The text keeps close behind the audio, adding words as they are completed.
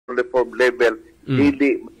reform level,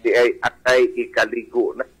 hindi ay akay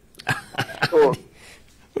ikaligo na. So,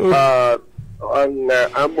 ang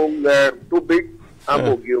among tubig,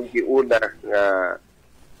 among yung giuna nga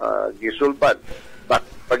gisulbad.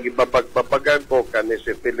 Pagibabagpapagan ko kani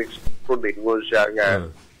si Felix Kuningon siya nga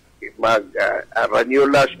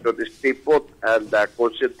mag-ranulas to the stipot and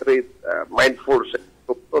concentrate mindful sa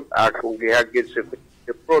tuptot. Akong gihagin si Felix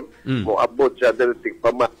Kuningon mo abot siya dilitig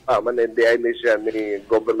pamanindiay ni siya ni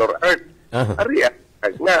Governor Art. Ariya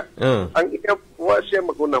nga ang iya siya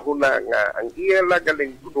magunahuna nga ang iya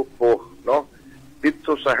lagaling grupo no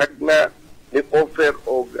dito sa hagna ni offer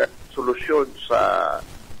og solusyon sa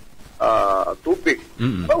tubig.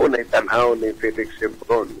 Maunay tanaw ni Felix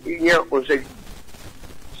Sempron. Inya unsay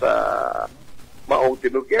sa maong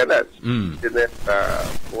tinugyanas. Dinet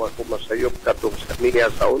kung masayop katong sa niya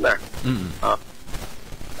sa una.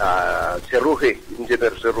 Si Ruhi,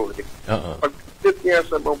 Engineer si Ruhi. Pag-sit niya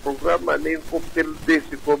sa mga programa, niyong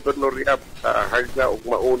si Governor Yap sa hagna o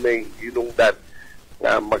maunay inungdan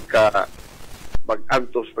na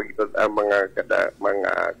mag-antos pag-itod ang mga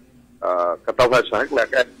katawan sa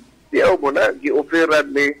hagna. Diyaw mo na,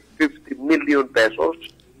 gi-offeran ni 50 million pesos.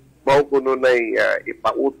 Mao kuno na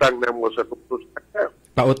ipautang na mo sa tuptos.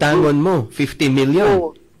 Pautangon mo, 50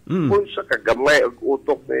 million? Kung sa kagamay ang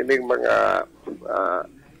utok na ining mga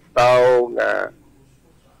tao nga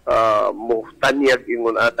muhtanyag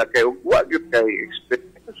ingon ata kay wag yun kay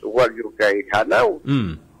experience, wag yun kay hanaw.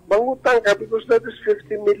 Mangutang ka because that is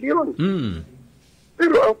 50 million.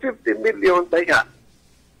 Pero ang 50 million daya,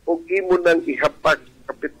 kung imo nang ihapak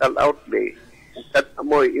capital outlay at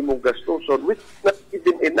amoy imong gastuson which is not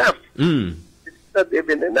even enough. It's not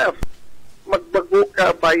even enough. Magbago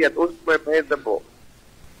ka bayad o may bayad po.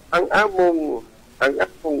 Ang among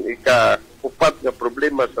ika-upat na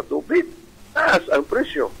problema sa tubig, taas ang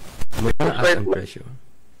presyo.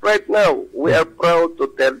 Right now, we are proud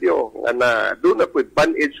to tell you na doon na po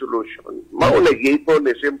pan-aid solution. Maunay gipon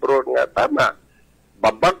ni Sempron nga tama.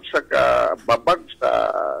 Babag sa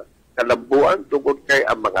kalambuan tungkol kay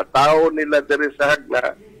ang mga tao nila diri sa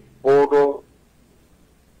hagna puro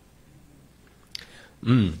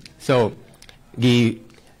so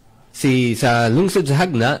sa lungsod sa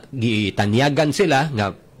hagna gitanyagan sila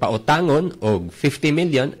nga pautangon og 50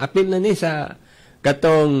 million apil na ni sa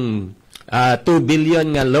katong 2 billion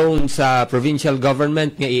nga loan sa provincial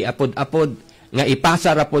government nga iapod-apod nga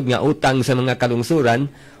ipasa rapod nga utang sa mga kalungsuran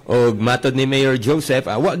og matod ni Mayor Joseph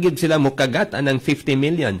wa gid sila mokagat anang 50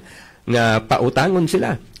 million nga pautangon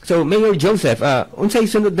sila. So Mayor Joseph, unsay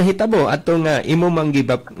sunod na hitabo ato nga imo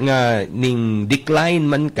manggibap nga ning decline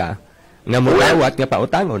man ka nga mukawat nga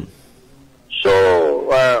pautangon? So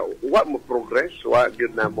wa mo progress, wa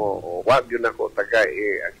gyud na ko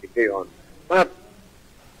tagay akiyon. But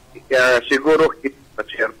siguro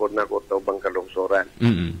i-share ko na ko to bang kalungsuran.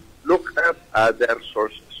 Look at other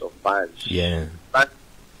sources of funds. Yeah. But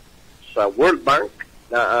sa World Bank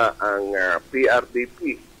na ang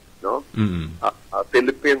PRDP, no?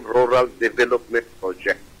 Philippine Rural Development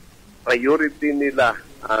Project. Priority nila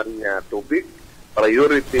ang tubig,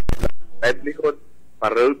 priority nila livelihood,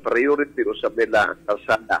 priority usab nila ang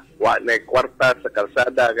kalsada. Wa na kwarta sa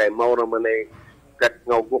kalsada kay mao ra man ay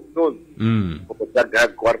ngawgok nun. Kung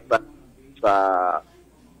daghang kwarta sa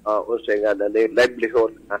unsay nga na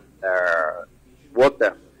livelihood and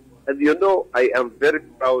water. And you know, I am very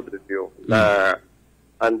proud of you na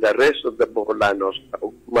and the rest of the Boholanos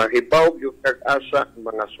mahibaw yung kag-asa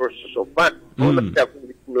mga sources of fund. Ulat ka kung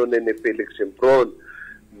ni Felix Sempron.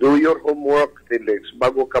 Do your homework, Felix,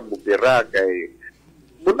 bago ka mubira kay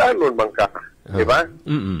Bulanon man ka. Di ba?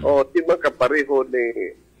 O di man ka pareho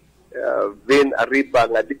ni Vin Arriba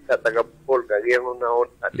nga di ka taga-Bohol nga ngayon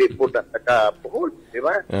na di po na taga-Bohol. Di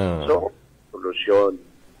ba? So, solusyon.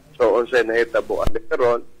 So, unsay nahitabo ang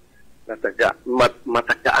karon na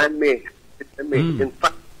matagaan mi. In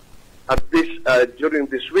fact, at this during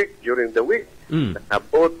the week,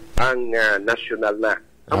 nakabot ang national na.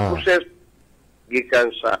 Ang proses gikan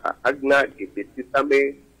sa agna, gipitita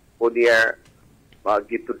mi, o niya,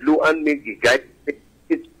 gitudluan mi, gigayt.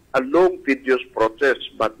 It's a long, tedious process,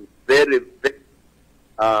 but very, very,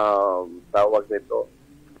 tawag nito,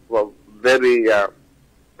 very,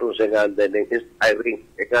 inspiring.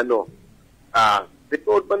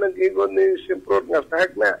 Tikood pa ng gigon ni Sempron nga sa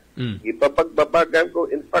hagna. Ipapagbabagan ko,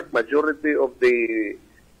 in fact, majority of the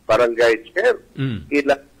barangay chair,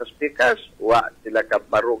 ilang sa speakers, sila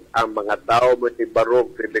kabarog. Ang mga tao mo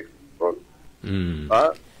ibarog Felix Sempron.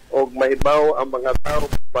 O mahibaw ang mga tao,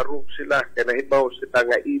 barog sila. Kaya nahibaw sila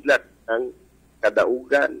nga ilat ang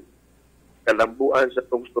kadaugan, kalambuan sa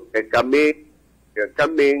tungstod. Kaya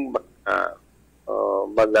kaming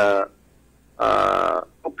mga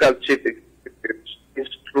local chief executives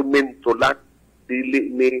instrumento lang dili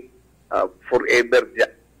ni forever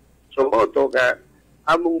dyan. So ito nga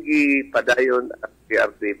among gipadayon ang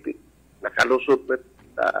PRDP nakalusot na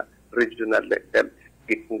sa regional level.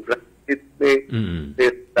 Congratulate me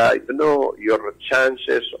that your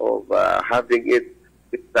chances of having it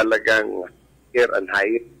is talagang here and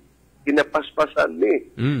high. Kinapaspasan ni.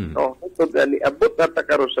 No, ito gani abot na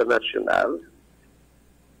takaro sa national.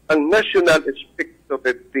 Ang National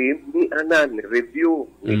Inspectorate Team ni anan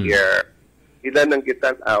review ni ilan ang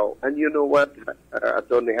gitanaw. And you know what,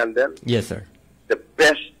 Attorney Handel? Yes, sir. The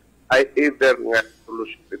best I ever nga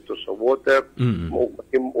solution ito sa water,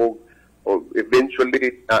 o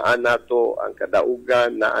eventually naanato ang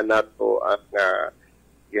kadaugan, naanato ang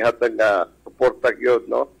gihatag nga suporta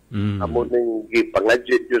gyud, no? Amo ning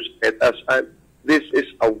gipangadjit yung status, and this is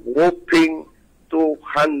a whopping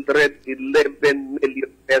 211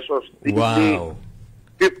 million pesos. Wow.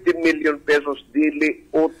 50 million pesos dili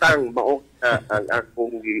utang mao ang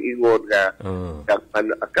akong giingon nga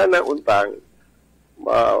kana untang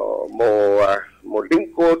mo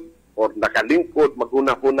lingkod or nakalingkod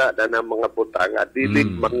maghuna-huna na ng mga butanga dili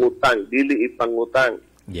mangutang, dili ipangutang.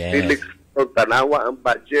 Yes. Dili tanawa ang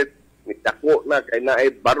budget ni dako na kay naay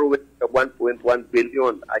baruwit ka 1.1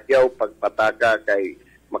 billion ayaw pagpataka kay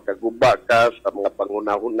makaguba ka sa mga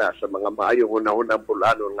pangunahuna sa mga maayong hunahunang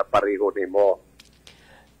pulanon nga pareho nimo.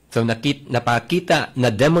 So napakita na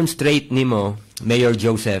demonstrate nimo Mayor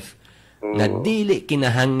Joseph na dili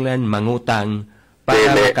kinahanglan mangutang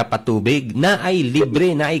para makapatubig na ay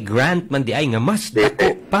libre na ay grant man di ay nga mas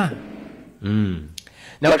dako pa.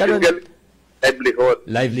 Now karon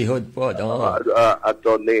livelihood po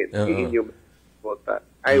Attorney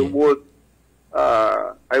I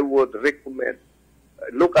would recommend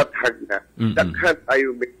look at Hagna. Daghan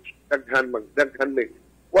ayo daghan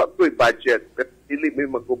wa ko'y budget pero dili may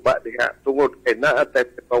maguba diha tungod kay naa tay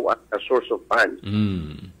pawan ka source of funds.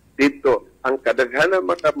 Dito ang kadaghanan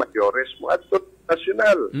mga mayores mo adto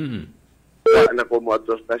nasyonal. Na ko mo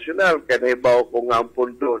adto nasyonal kay nahibaw ko nga ang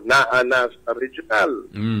pondo naa na sa regional.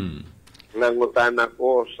 Nangutana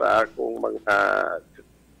ko sa akong mga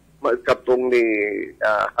katong ni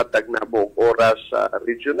hatag na buong oras sa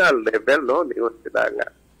regional level, no? Niyon sila nga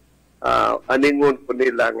aningon ko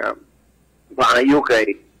nila nga maayo kay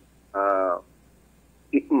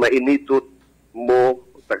mainitot mo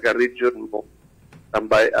taga-region mo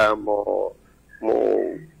tambay mo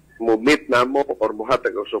meet na mo or mo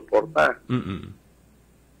hatag o suporta.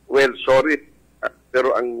 Well, sorry,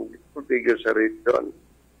 pero ang tigil sa region,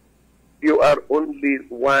 you are only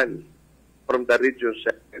one from the region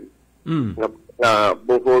 7 nga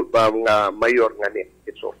buhol ba nga mayor nga ni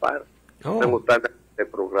so far. Nangutan na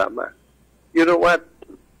programa. You know what?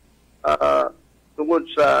 Tungod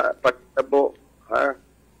sa pagtabo,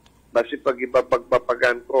 basi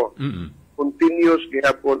pagpapagan ko, continuous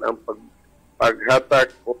gihapon ang paghatak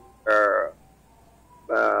o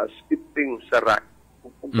skipping sa rice.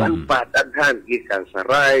 Kung padaghan, gikan sa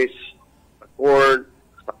rice, sa corn,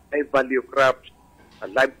 sa high value crops, sa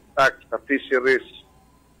livestock, sa fisheries,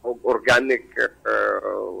 o organic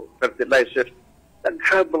fertilizers,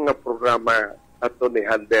 daghan mga programa ato ni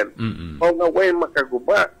Handel. O nga way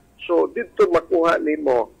makaguba. So, dito makuha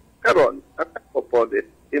nimo karon ako po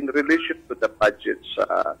in relation to the budget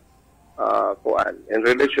sa in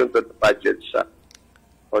relation to the budget sa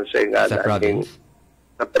konsey nga natin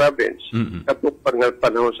sa province. Katong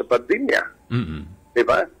panahon sa pandemya. Di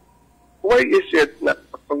ba? Why is it na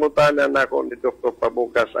pangutana na ako ni Dr.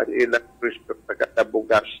 Pabugas ang ilang Cristo na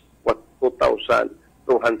katabugas 2,200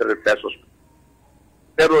 pesos.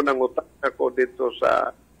 Pero nangutana ako dito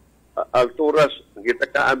sa Alturas,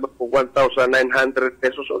 gitakaan mo 1,900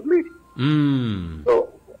 pesos only. So,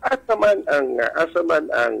 asaman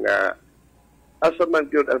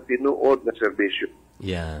yun ang tinuod na serbisyo.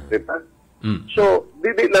 Yeah. Diba? So,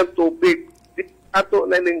 dili lang tubig. Ato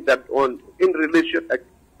na ning dadon in relation to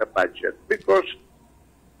the budget. Because,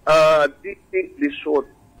 dili lisod,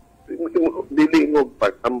 dili ngog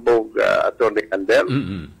pag-ambog Attorney Handel.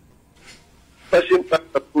 Pasimpa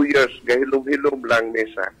sa 2 years, gahilom-hilom lang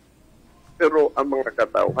nisa. Pero ang mga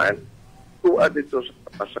katauhan, tuwa dito sa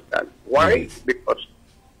kapasakan. Why? Because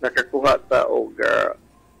nakakuha ta og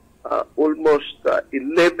almost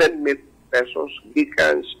 11 million pesos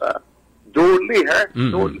gikan sa duli,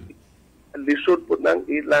 duli. Lisod po ng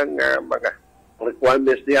ilang mga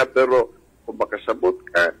requirements niya, pero kung makasabot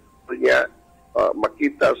ka, niya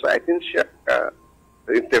makita sa ahensya ka,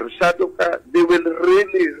 interesado ka, they will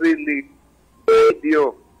really guide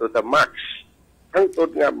you to the max.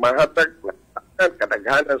 Hangtod nga mahatag na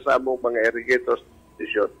kadaghanan sa among mga irrigators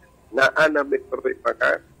station na anamit pa rin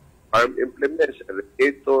mga farm implements,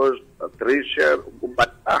 irrigators, thresher,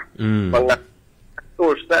 umbata, mga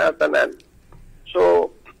actors na tanan. So,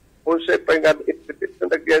 kung sa nga implementation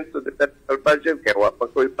again to the national budget, kaya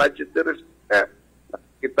wapag ko yung budget na rin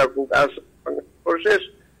nakikita kong asa mga sources,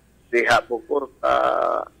 diha po ko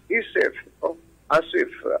ISIF,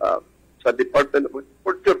 ASIF, sa Department of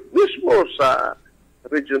Agriculture, mismo sa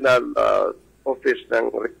regional office ng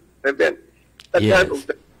Reven. Tandaan,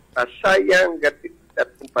 sayang at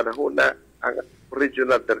panahon na ang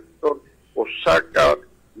regional director o SARCA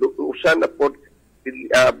usan na po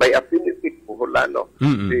by affinity Puholano.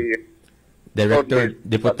 Si Director,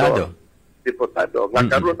 Deputado.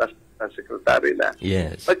 Nagkaroon as secretary na.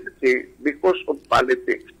 Yes. But because of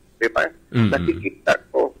politics, di ba? Nakikita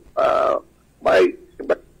ko may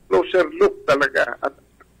closer look talaga at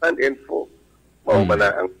an info. Mao man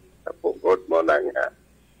ang napugod mo nang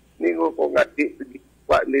ningo ko nga di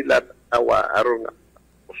nila tawa aron nga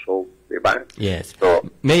puso, di ba? Yes. So,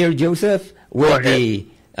 Mayor Joseph, with the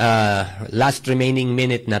last remaining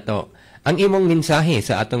minute na to, ang imong mensahe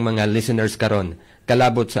sa atong mga listeners karon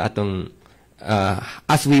kalabot sa atong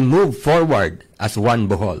as we move forward as one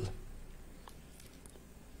Bohol.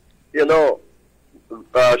 You know,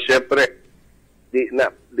 syempre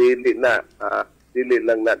dili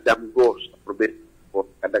lang na damgo sa probinsya o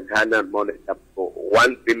kadaghanan mo na damgo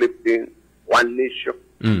one Philippines, one nation,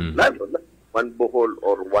 lalo na one Bohol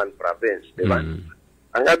or one province, di ba?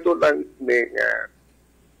 Ang ato lang may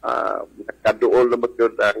nakaduol na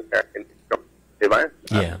mag-yun ang di ba?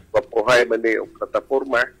 Papuhay man ni yung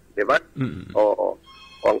plataforma, di ba? O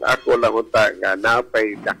ang ako lang unta nga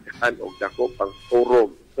napay dakahan o dako pang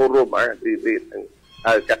forum dili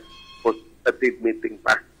ang consultative meeting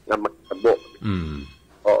pa na magtabo.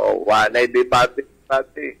 Oo, walay debate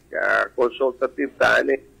consultative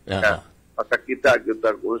tani. Pakakita gyud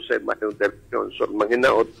ang unsay mahimong direksyon. So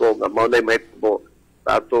manghinaot ko nga mao nay mahitabo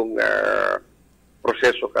sa atong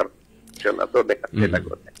proseso karon ato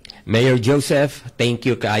nagkatilagot. Mayor Joseph, thank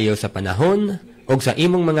you kaayo sa panahon ug sa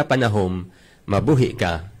imong mga panahom. Mabuhi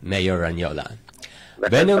ka, Mayor Ranyola.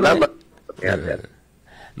 Salamat.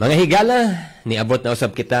 Mga higala, niabot na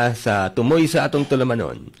usab kita sa tumoy sa atong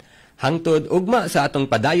tulumanon. Hangtod ugma sa atong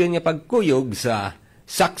padayon nga pagkuyog sa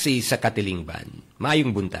Saksi sa Katilingban.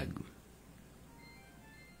 Maayong buntag.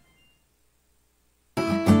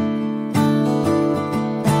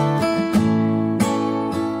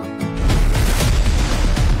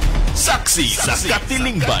 Saksi sa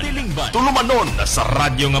Katilingban. Tulumanon sa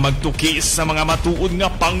radyo nga magtukis sa mga matuod nga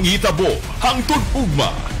panghitabo. Hangtod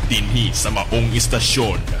ugma dinhi sa maong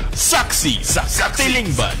istasyon. Saksi sa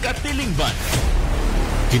Katilingban.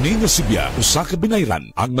 Kini nga Sibya, usa ka binayran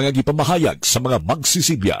ang mga gipamahayag sa mga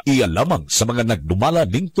magsisibya. Iya lamang sa mga nagdumala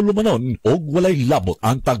ning tulumanon og walay labot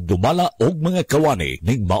ang pagdumala og mga kawani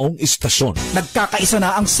ning maong istasyon. Nagkakaisa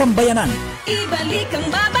na ang sambayanan. Ibalik ang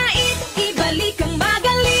babait, ibalik ang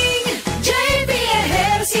magaling. JV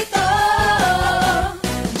Ejercito.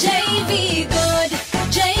 JV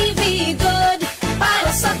good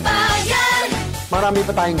para sa bayan. Marami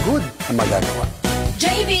pa tayong good na magagawa.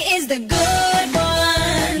 JV is the good one.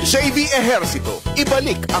 JV Ejercito,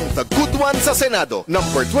 ibalik ang The Good One sa Senado,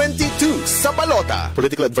 number 22 sa balota.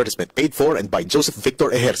 Political advertisement paid for and by Joseph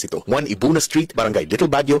Victor Ejercito, 1 Ibuna Street, Barangay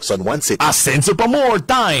Little Baguio, San Juan City. Asenso pa more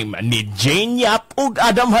time ni Jane Yap ug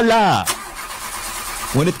Adam Hala.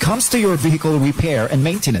 When it comes to your vehicle repair and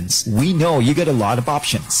maintenance, we know you get a lot of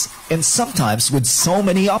options. And sometimes with so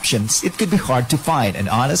many options, it could be hard to find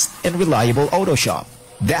an honest and reliable auto shop.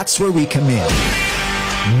 That's where we come in.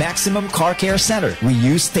 Maximum Car Care Center. We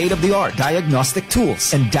use state-of-the-art diagnostic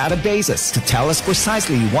tools and databases to tell us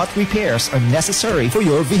precisely what repairs are necessary for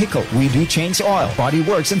your vehicle. We do change oil, body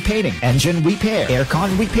works and painting, engine repair,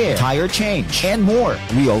 aircon repair, tire change, and more.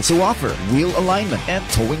 We also offer wheel alignment and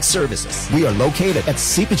towing services. We are located at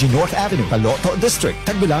CPG North Avenue, Paloto District,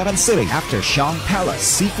 Tagbilaran City, after Shang Palace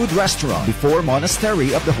Seafood Restaurant, before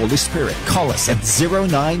Monastery of the Holy Spirit. Call us at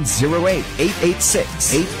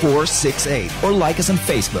 0908-886-8468 or like us on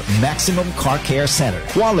Facebook, Maximum Car Care Center.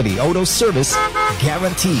 Quality auto service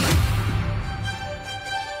guaranteed.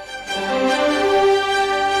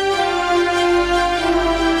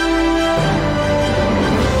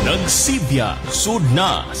 Nagsibya sud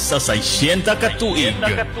na sa 60 ka tuig.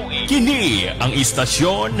 Kini ang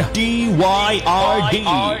istasyon DYRD.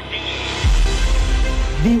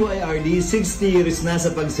 DYRD 60 years na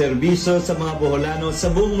sa pagserbisyo sa mga Boholano sa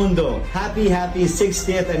buong mundo. Happy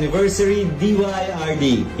 60th anniversary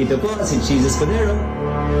DYRD. Ito po si Jesus Conero.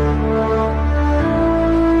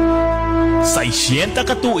 60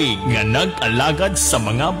 ka tuig nga nag-alagad sa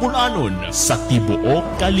mga bulanon sa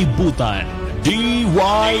tibuok kalibutan.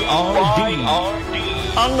 DYRD,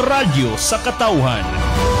 ang radyo sa katawhan.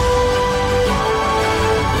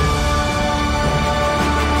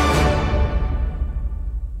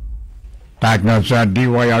 Tag na sa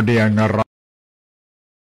DYRD ang